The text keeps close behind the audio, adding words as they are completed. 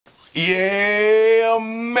Yeah,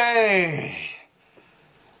 man.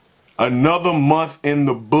 Another month in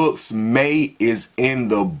the books. May is in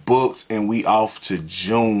the books and we off to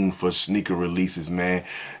June for sneaker releases, man.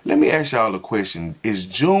 Let me ask y'all a question. Is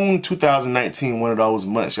June 2019 one of those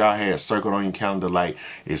months y'all had circled on your calendar like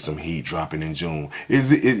it's some heat dropping in June?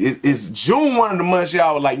 Is June one of the months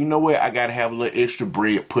y'all were like, you know what, I gotta have a little extra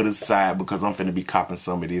bread put aside because I'm finna be copping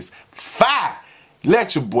some of this fire?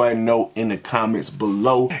 Let your boy know in the comments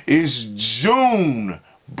below. Is June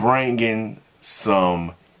bringing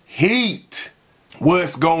some heat?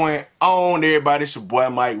 What's going on, everybody? It's your boy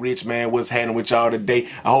Mike Rich, man. What's happening with y'all today?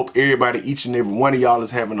 I hope everybody, each and every one of y'all,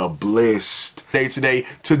 is having a blessed day today.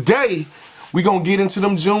 Today, we gonna get into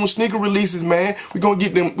them June sneaker releases, man. We gonna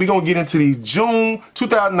get into these June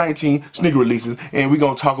 2019 sneaker releases, and we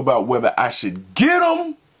gonna talk about whether I should get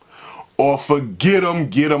them or forget them,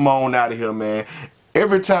 get them on out of here, man.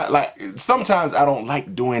 Every time, like, sometimes I don't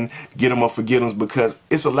like doing get them or forget them because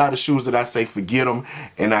it's a lot of shoes that I say forget them,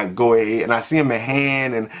 and I go ahead and I see them in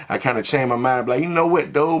hand and I kind of change my mind, like, you know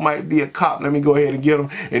what, though, might be a cop, let me go ahead and get them.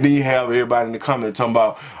 And then you have everybody in the comments talking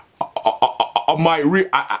about,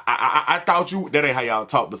 I thought you, that ain't how y'all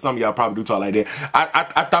talk, but some of y'all probably do talk like that.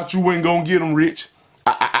 I thought you wasn't gonna get them, Rich.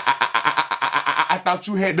 I thought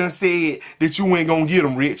you had done said that you ain't gonna get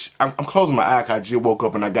them, Rich. I'm closing my eye 'cause I just woke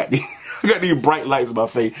up and I got these, I got these bright lights in my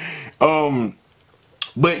face.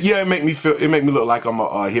 But yeah, it make me look like I'm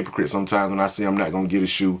a hypocrite sometimes when I say I'm not gonna get a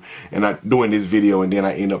shoe and I doing this video and then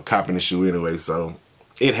I end up copping the shoe anyway. So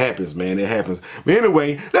it happens, man. It happens. But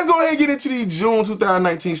anyway, let's go ahead and get into these June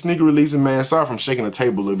 2019 sneaker releases, man. Sorry if I'm shaking the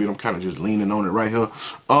table a little bit. I'm kind of just leaning on it right here.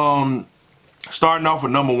 Starting off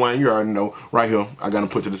with number one, you already know, right here. I got them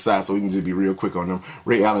put to the side so we can just be real quick on them.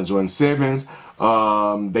 Ray Allen Jordan 7s.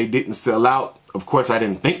 They didn't sell out. Of course, I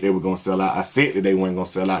didn't think they were going to sell out. I said that they weren't going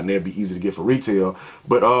to sell out and they'd be easy to get for retail.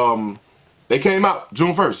 But they came out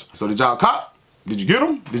June 1st. So did y'all cop? Did you get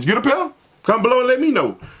them? Did you get a pair? Comment below and let me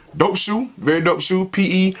know. Dope shoe. Very dope shoe.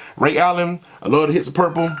 PE. Ray Allen. I love the hits of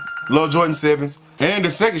purple. Love Jordan 7s. And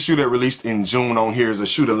the second shoe that released in June on here is a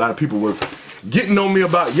shoe that a lot of people was getting on me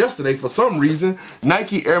about yesterday for some reason.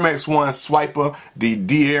 Nike Air Max 1 Swiper, the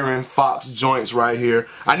De'Aaron Fox joints right here.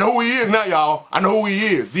 I know who he is now, y'all. I know who he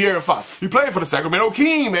is. De'Aaron Fox. He played for the Sacramento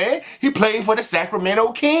King, man. He played for the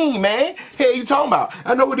Sacramento King, man. Hey, you talking about?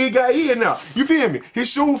 I know who this guy is now. You feel me? His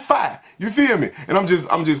shoe fire. You feel me? And I'm just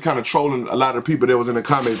kind of trolling a lot of people that was in the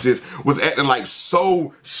comments, just was acting like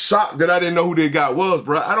so shocked that I didn't know who this guy was,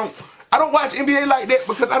 bro. I don't watch NBA like that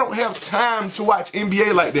because I don't have time to watch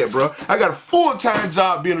NBA like that, bro. I got a full-time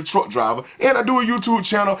job being a truck driver, and I do a YouTube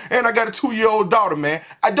channel, and I got a 2-year-old daughter, man.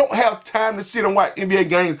 I don't have time to sit and watch NBA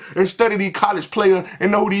games and study these college players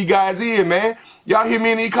and know who these guys is, man. Y'all hear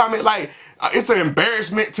me in these comments like, it's an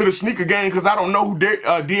embarrassment to the sneaker game because I don't know who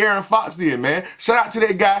De'Aaron Fox is, man. Shout out to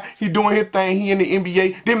that guy. He doing his thing. He in the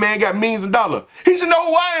NBA. That man got millions of dollars. He should know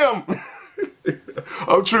who I am.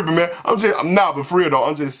 I'm tripping, man. Nah, but for real though,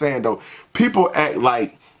 I'm just saying though, people act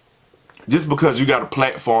like just because you got a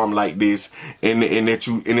platform like this and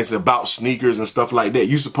it's about sneakers and stuff like that,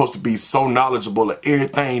 you're supposed to be so knowledgeable of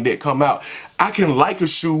everything that come out. I can like a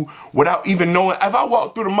shoe without even knowing. If I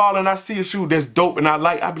walk through the mall and I see a shoe that's dope and I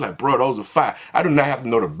like, I'd be like, bro, those are fire. I do not have to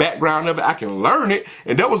know the background of it. I can learn it,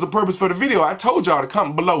 and that was the purpose for the video. I told y'all to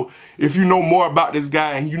comment below if you know more about this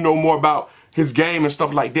guy and you know more about his game and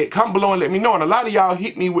stuff like that. Comment below and let me know. And a lot of y'all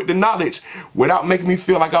hit me with the knowledge without making me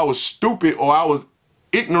feel like I was stupid or I was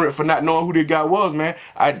ignorant for not knowing who this guy was, man.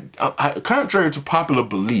 Contrary to popular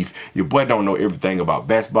belief, your boy don't know everything about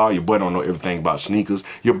basketball. Your boy don't know everything about sneakers.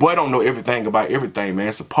 Your boy don't know everything about everything, man.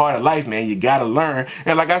 It's a part of life, man. You gotta learn.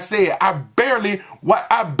 And like I said, I barely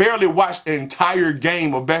watched the entire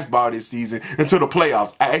game of basketball this season until the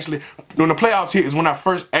playoffs. When the playoffs hit is when I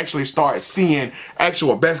first actually started seeing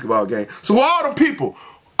actual basketball game. So all those people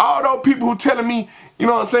who telling me, you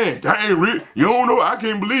know what I'm saying, that ain't real, you don't know, I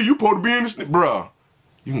can't believe you supposed to be in this, bruh.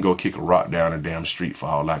 You can go kick a rock down the damn street for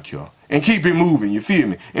all I care. And keep it moving, you feel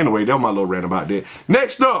me? Anyway, that's my little rant about that.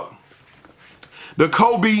 Next up, the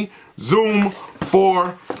Kobe Zoom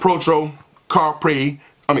 4 Protro Carpe Diem.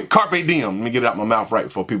 Let me get it out my mouth right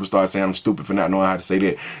before people start saying I'm stupid for not knowing how to say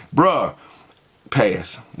that. Bruh,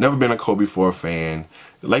 pass. Never been a Kobe 4 fan.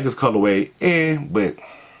 The Lakers colorway, but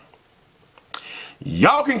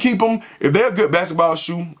y'all can keep them. If they're a good basketball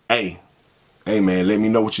shoe, hey man, let me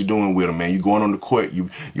know what you're doing with them, man. You going on the court,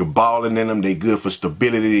 you're balling in them. They good for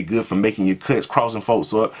stability. They good for making your cuts, crossing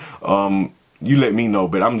folks up. You let me know,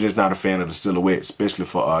 but I'm just not a fan of the silhouette, especially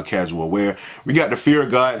for casual wear. We got the Fear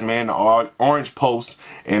Gods, man, the orange post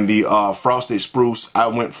and the frosted spruce. I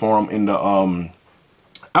went for them in the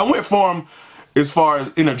as far as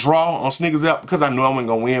in a draw on sneakers app, because I knew I wasn't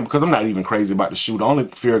gonna win, because I'm not even crazy about the shoe. The only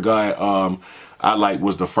Fear God I like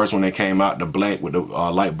was the first one that came out, the black with the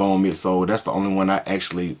light bone midsole. That's the only one I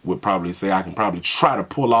actually would probably say I can probably try to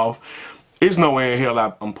pull off. It's no way in hell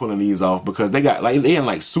I'm pulling these off, because they got like, they in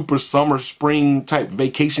like super summer spring type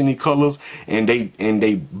vacation-y colors, and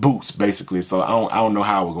they boots basically. So I don't know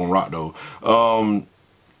how we're gonna rock those.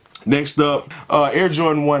 Next up, Air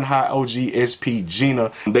Jordan 1 High OG SP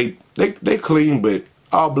Gina. They clean, but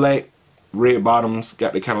all black, red bottoms,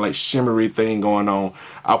 got the kind of like shimmery thing going on.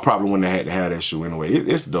 I probably wouldn't have had to have that shoe anyway.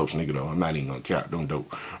 It's a dope sneaker though. I'm not even gonna cap them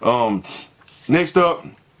dope. Next up,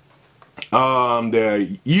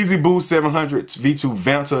 the Yeezy Boost 700 V2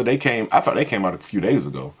 Vanta. I thought they came out a few days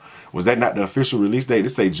ago. Was that not the official release date? They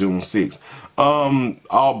say June 6th.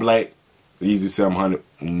 All black Yeezy 700.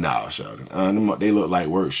 Nah, shawty. They look like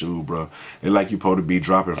work shoes, bro. They like you supposed to be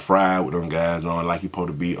dropping fried with them guys on, like you supposed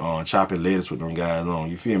to be chopping lettuce with them guys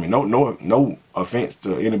on. You feel me? No offense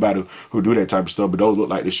to anybody who do that type of stuff, but those look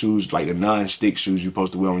like the shoes, like the non-stick shoes you're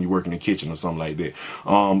supposed to wear when you work in the kitchen or something like that.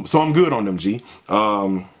 So I'm good on them, G.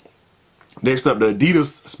 Next up, the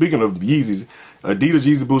Adidas. Speaking of Yeezys, Adidas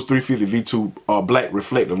Yeezy Boost 350 V2 black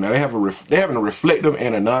reflective. Now they having a reflective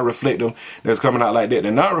and a non-reflective that's coming out like that. The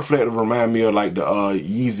non-reflective remind me of like the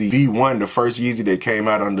Yeezy V1, the first Yeezy that came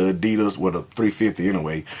out under Adidas with a 350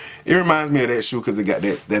 anyway. It reminds me of that shoe because it got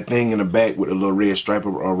that thing in the back with a little red stripe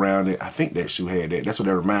around it. I think that shoe had that. That's what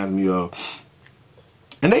that reminds me of.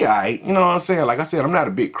 And they alright, you know what I'm saying? Like I said, I'm not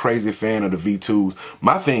a big crazy fan of the V2s.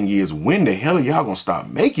 My thing is, when the hell are y'all gonna stop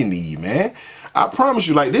making these, man? I promise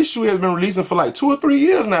you, like, this shoe has been releasing for like 2 or 3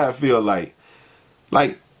 years now, I feel like.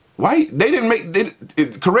 Like, why? They didn't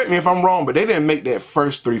make, correct me if I'm wrong, but they didn't make that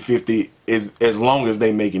first 350 as long as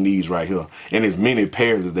they making these right here. And as many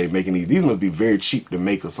pairs as they making these. These must be very cheap to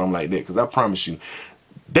make or something like that, because I promise you,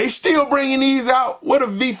 they still bringing these out. What a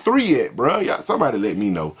V3 at, bro? Y'all, somebody let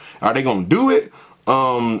me know. Are they gonna do it?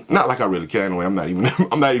 Not like I really care anyway. I'm not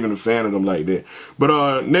even a fan of them like that.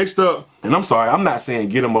 But next up, and I'm sorry, I'm not saying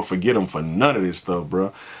get them or forget them for none of this stuff,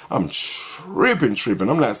 bro. I'm tripping.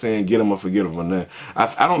 I'm not saying get them or forget them for nothing.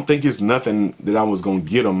 I don't think it's nothing that I was gonna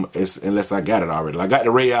get them unless I got it already. Like, I got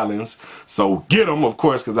the Ray Allens, so get them, of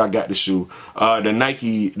course, because I got the shoe. The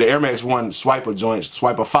Nike, the Air Max 1 Swiper joint,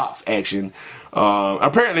 Swiper Fox action.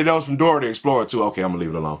 Apparently that was from Dora the Explorer too. Okay, I'm gonna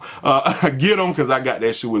leave it alone. Get them because I got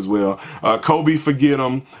that shoe as well. Kobe, forget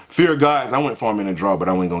them. Fear Gods, I went for them in a draw, but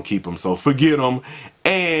I wasn't gonna keep them, so forget them.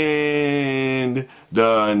 And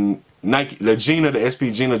the Nike, the Gina, the SP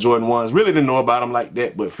Gina Jordan 1s, really didn't know about them like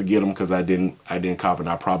that, but forget them because I didn't cop it, and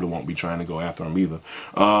I probably won't be trying to go after them either.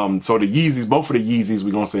 So the Yeezys, both of the Yeezys,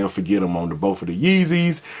 we're gonna say forget them on both of the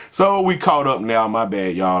Yeezys. So we caught up now. My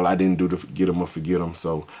bad, y'all. I didn't do the get them or forget them,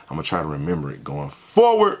 so I'm gonna try to remember it going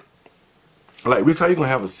forward. Like, Rich, how you gonna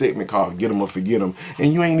have a segment called Get Them or Forget Them,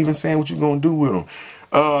 and you ain't even saying what you gonna do with them?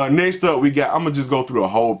 Next up, I'm gonna just go through the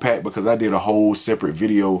whole pack because I did a whole separate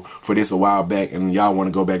video for this a while back, and y'all want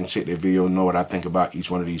to go back and check that video and know what I think about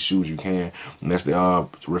each one of these shoes, you can. And that's the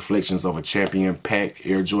Reflections of a Champion pack,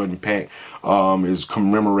 Air Jordan pack. Is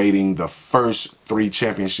commemorating the first 3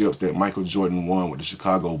 championships that Michael Jordan won with the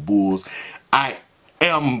Chicago Bulls. I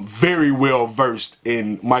am very well versed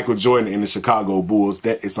in Michael Jordan and the Chicago Bulls.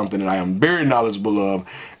 That is something that I am very knowledgeable of,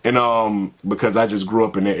 and because I just grew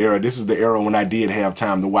up in that era. This is the era when I did have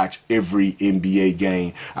time to watch every NBA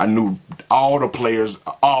game. I knew all the players,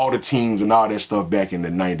 all the teams, and all that stuff back in the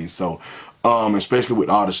 90s. So especially with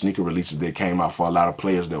all the sneaker releases that came out for a lot of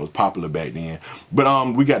players that was popular back then.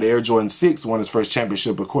 But we got the Air Jordan 6, won his first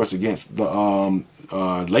championship, of course, against the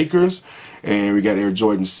Lakers. And we got Air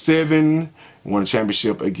Jordan 7, won a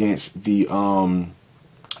championship against the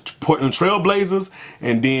Portland Trail Blazers.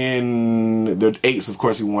 And then the 8s, of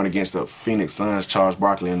course, he won against the Phoenix Suns, Charles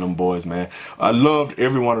Barkley and them boys, man. I loved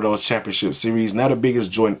every one of those championship series. Not the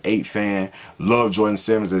biggest Jordan 8 fan. Love Jordan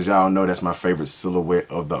 7s, as y'all know. That's my favorite silhouette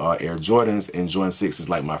of the Air Jordans. And Jordan 6 is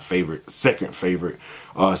like my second favorite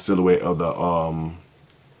silhouette of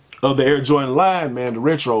the Air Jordan line, man, the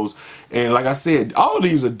retros. And like I said, all of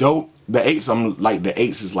these are dope. The 8s, the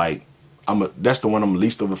 8s is like, that's the one I'm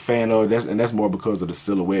least of a fan of. That's more because of the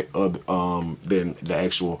silhouette of than the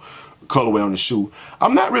actual colorway on the shoe.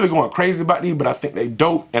 I'm not really going crazy about these, but I think they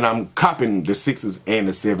dope, and I'm copping the 6s and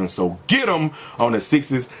the 7s. So get them on the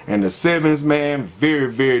 6s and the 7s, man.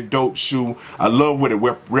 Very, very dope shoe. I love what it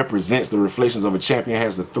represents. The Reflections of a Champion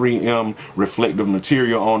has the 3M reflective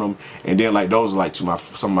material on them, and then like those are like some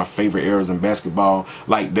of my favorite eras in basketball.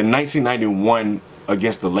 Like the 1991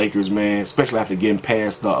 against the Lakers, man, especially after getting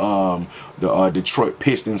past the Detroit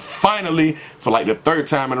Pistons. Finally, for like the 3rd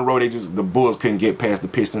time in a row, the Bulls couldn't get past the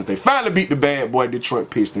Pistons. They finally beat the bad boy Detroit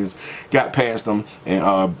Pistons, got past them,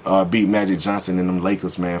 and beat Magic Johnson and them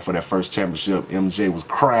Lakers, man, for that first championship. MJ was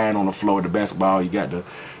crying on the floor of the basketball. You got the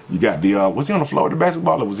was he on the floor of the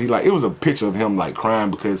basketball, or was he like, it was a picture of him like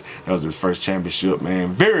crying because that was his first championship,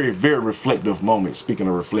 man. Very, very reflective moment, speaking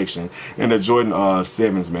of reflection. And the Jordan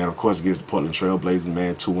 7s, man, of course, against the Portland Trail Blazers,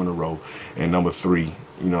 man, 2 in a row. And number 3,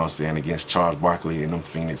 you know what I'm saying, against Charles Barkley and them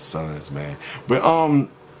Phoenix Suns, man. But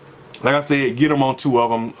like I said, get them on 2 of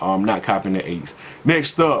them. Not copying the 8s.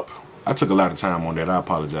 Next up, I took a lot of time on that. I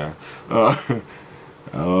apologize.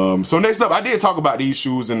 So next up, I did talk about these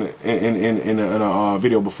shoes in a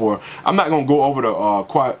video before. I'm not gonna go over the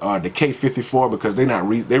K54 because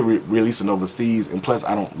they're releasing overseas, and plus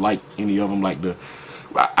I don't like any of them. Like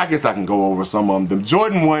I guess I can go over some of them. The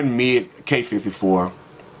Jordan 1 Mid K54,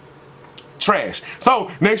 trash.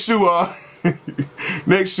 So next shoe,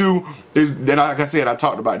 next shoe is that, like I said, I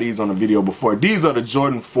talked about these on the video before. These are the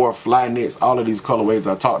Jordan 4 Flyknits. All of these colorways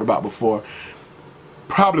I talked about before.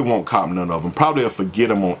 Probably won't cop none of them. Probably will forget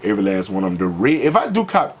them on every last one of them. The red, if I do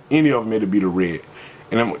cop any of them, it'll be the red.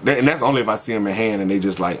 And that's only if I see them in hand and they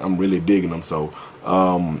just like, I'm really digging them. So,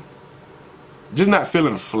 just not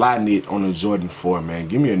feeling Flyknit on the Jordan 4, man.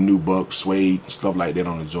 Give me a nubuck, suede, stuff like that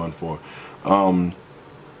on the Jordan 4.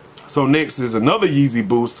 So next is another Yeezy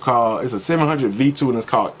Boost called, it's a 700 V2 and it's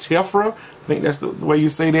called Tephra. I think that's the way you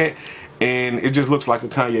say that. And it just looks like a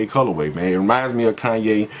Kanye colorway, man. It reminds me of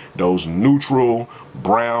Kanye, those neutral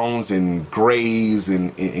browns and grays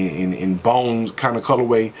and bones kind of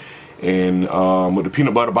colorway. And with the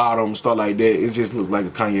peanut butter bottom, stuff like that. It just looks like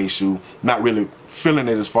a Kanye shoe. Not really feeling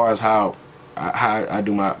it as far as how I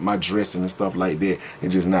do my dressing and stuff like that.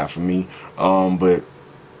 It's just not for me. But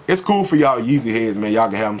it's cool for y'all Yeezy heads, man. Y'all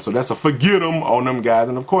can have them. So that's a forget them on them guys.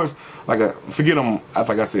 And of course, forget them. Like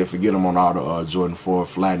I said, forget them on all the Jordan 4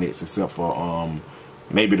 Flyknits except for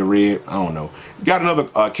maybe the red. I don't know. Got another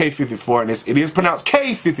K54, and it is pronounced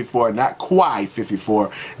K54, not Kwai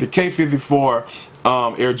 54. The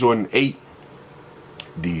K54 Air Jordan 8.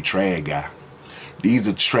 The trash guy. These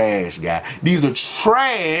are trash, guy. These are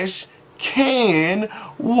trash can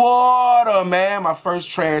water, man. My first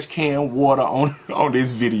trash can water on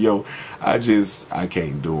this video. I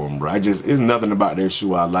can't do them, bro. It's nothing about that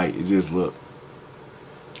shoe I like. It just look,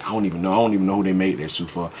 I don't even know who they made that shoe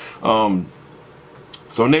for.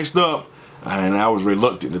 So next up, and I was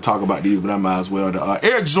reluctant to talk about these, but I might as well. The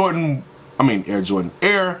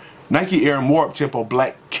Air Nike Air More Up Tempo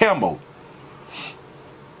Black Camo.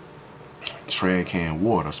 Trash can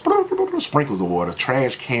water, sprinkles of water,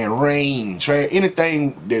 trash can rain,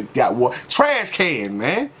 anything that got water, trash can,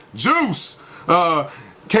 man, juice.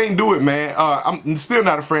 Can't do it, man. I'm still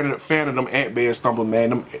not a fan of them Ant Bear Stumble, man.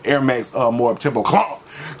 Them Air Max More Up Tempo clomp.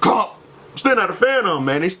 Still not a fan of them,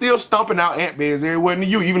 man. They still stomping out Ant Bears everywhere in the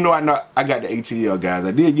U. Even though I got the ATL guys,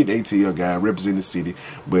 I did get the ATL guy representing the city,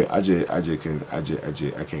 but I can't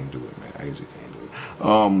do it, man. I just can't do it.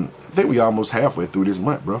 I think we almost halfway through this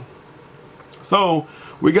month, bro. So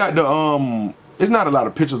we got the it's not a lot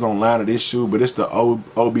of pictures online of this shoe, but it's the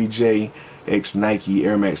OBJ X Nike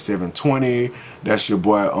Air Max 720. That's your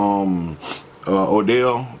boy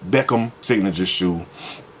Odell Beckham signature shoe.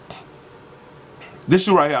 This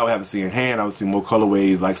shoe right here I would have to see in hand. I would see more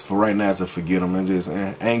colorways. Like for right now, it's a forget them, and just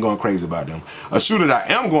I ain't going crazy about them. A shoe that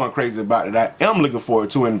I am going crazy about, that I am looking forward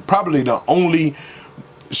to, and probably the only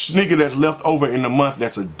sneaker that's left over in the month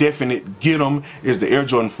that's a definite get 'em is the Air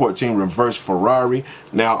Jordan 14 Reverse Ferrari.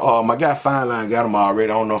 Now my guy Fine Line got them already.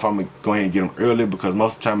 I don't know if I'm gonna go ahead and get them early because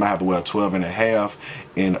most of the time I have to wear a 12.5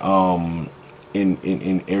 in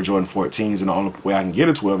Air Jordan 14s, and the only way I can get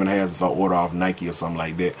a 12.5 is if I order off Nike or something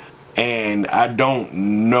like that. And I don't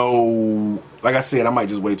know, like I said, I might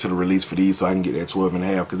just wait till the release for these so I can get that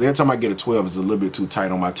 12.5, because every time I get a 12 it's a little bit too tight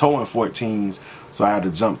on my toe in 14s, so I had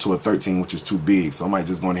to jump to a 13, which is too big. So I might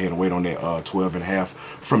just go ahead and wait on that 12.5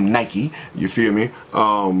 from Nike, you feel me?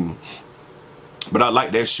 But I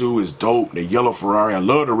like that shoe. It's dope. The yellow Ferrari, I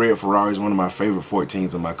love the red Ferrari. It's one of my favorite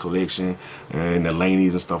 14s in my collection, and the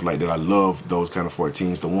Laneys and stuff like that. I love those kind of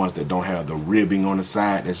 14s, the ones that don't have the ribbing on the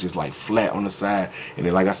side, that's just like flat on the side. And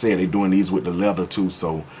then, like I said, they're doing these with the leather too.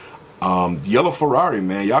 So yellow Ferrari,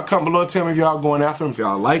 man, y'all come below and tell me if y'all going after them, if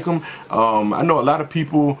y'all like them. I know a lot of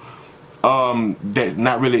people that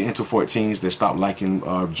not really into 14s, that stop liking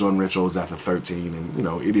Jordan Retros after 13, and you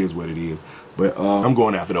know, it is what it is. But I'm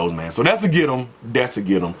going after those, man. So that's a get 'em. That's a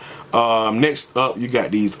get 'em. Next up, you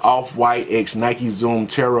got these Off-White X Nike Zoom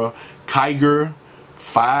Terra Kiger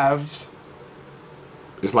 5s.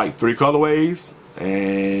 It's like 3 colorways,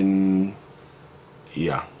 and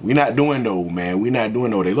yeah, we not doing those, man. We not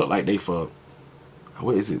doing those. They look like they for, I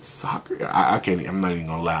what is it, soccer? I can't, I'm not even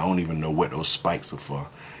gonna lie, I don't even know what those spikes are for.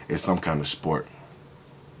 It's some kind of sport.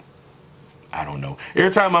 I don't know.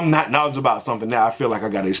 Every time I'm not knowledgeable about something now, I feel like I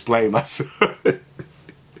gotta explain myself.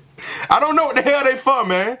 I don't know what the hell they for,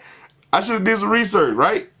 man. I should have did some research,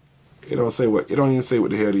 right? It don't say what, it don't even say what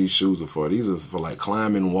the hell these shoes are for. These are for like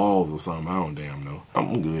climbing walls or something. I don't damn know.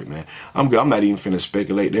 I'm good, man. I'm good. I'm not even finna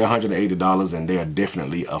speculate. They're $180 and they're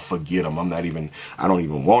definitely a forget them. I don't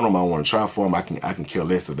even want them. I want to try for them. I can care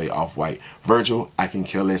less if they off-white. Virgil, I can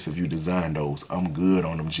care less if you design those. I'm good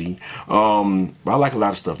on them, G. But I like a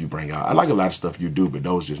lot of stuff you bring out. I like a lot of stuff you do, but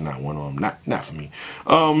those just not one of them. Not for me.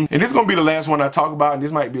 And this is gonna be the last one I talk about, and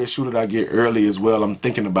this might be a shoe that I get early as well. I'm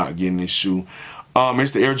thinking about getting this shoe.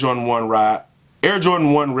 It's the Air Jordan 1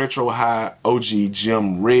 Retro High OG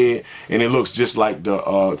Gem Red, and it looks just like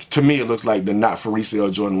the, to me it looks like the not for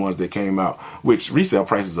resale Jordan 1s that came out, which resale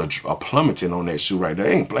prices are plummeting on that shoe right there. I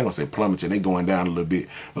ain't gonna say plummeting, they going down a little bit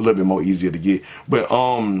more easier to get. But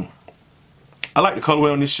I like the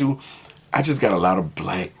colorway on this shoe. I just got a lot of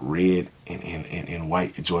black, red, and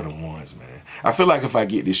white Jordan 1s, man. I feel like if I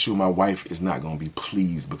get this shoe, my wife is not gonna be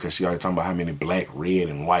pleased because she already talking about how many black, red,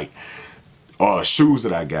 and white shoes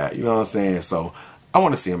that I got, you know what I'm saying? So I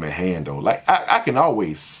want to see them in hand though. Like I can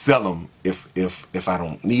always sell them if I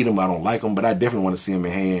don't need them, I don't like them, but I definitely want to see them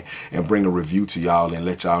in hand and bring a review to y'all and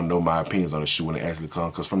let y'all know my opinions on the shoe when it actually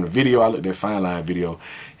comes. Because from the video I looked at, Fine Line video,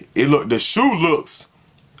 the shoe looks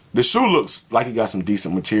like it got some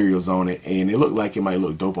decent materials on it, and it looked like it might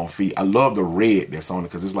look dope on feet. I love the red that's on it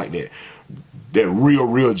because it's like that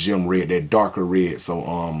real gem red, that darker red. So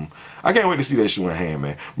I can't wait to see that shoe in hand,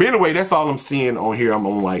 man. But anyway, that's all I'm seeing on here. I'm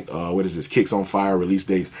on like what is this, Kicks on Fire release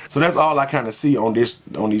dates. So that's all I kind of see on these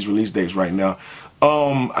release dates right now.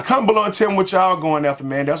 I comment below and tell me what y'all going after,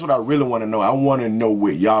 man. That's what I really want to know. I want to know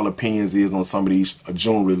what y'all opinions is on some of these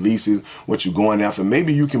June releases, what you going after.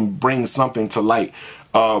 Maybe you can bring something to light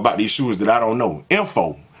about these shoes that I don't know.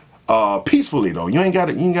 Info. Peacefully though. You ain't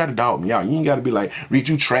gotta dog me out. You ain't gotta be like, Rich,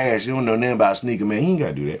 you trash, you don't know nothing about sneaker, man. You ain't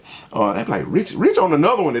gotta do that. I'm like, Rich on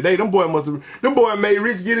another one today. Them boy made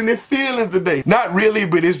Rich get in their feelings today. Not really,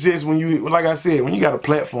 but it's just when you, like I said, when you got a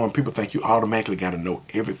platform, people think you automatically gotta know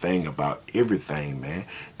everything about everything, man.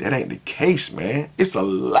 That ain't the case, man. It's a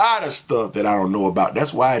lot of stuff that I don't know about.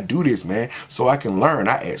 That's why I do this, man. So I can learn.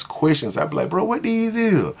 I ask questions. I be like, bro, what these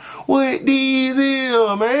is? What these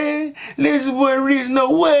is, man? Let your boy Rich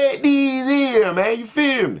know what these is, man. You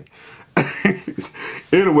feel me?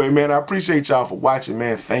 Anyway, man, I appreciate y'all for watching,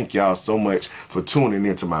 man. Thank y'all so much for tuning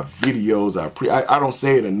into my videos. I don't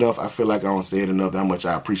say it enough. I feel like I don't say it enough how much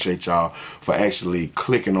I appreciate y'all for actually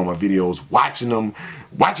clicking on my videos, watching them,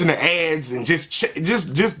 watching the ads, and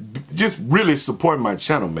just really supporting my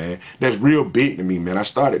channel, man. That's real big to me, man. I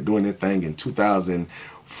started doing this thing in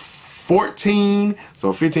 2014,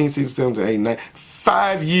 so 15, 16, 17, 18, 19,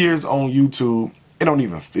 5 years on YouTube. It don't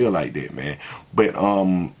even feel like that, man. But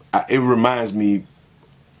it reminds me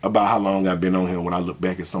about how long I've been on here when I look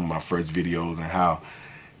back at some of my first videos and how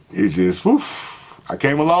it just, whew, I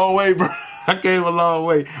came a long way, bro. I came a long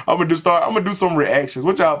way. I'm gonna do some reactions.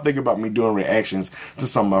 What y'all think about me doing reactions to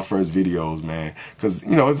some of my first videos, man? Because,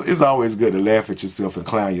 you know, it's always good to laugh at yourself and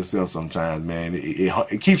clown yourself sometimes, man.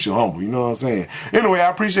 It keeps you humble, you know what I'm saying? Anyway, I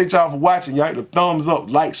appreciate y'all for watching. Y'all hit the thumbs up,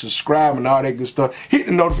 like, subscribe, and all that good stuff. Hit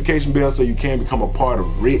the notification bell so you can become a part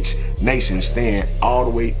of Rich Nation, staying all the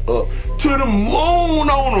way up to the moon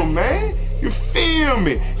on them, man. You feel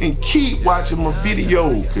me? And keep watching my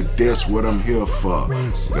video, cause that's what I'm here for.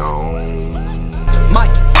 Gone.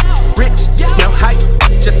 Mike, Rich, no hype,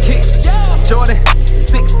 just kicks. Jordan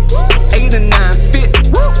 6.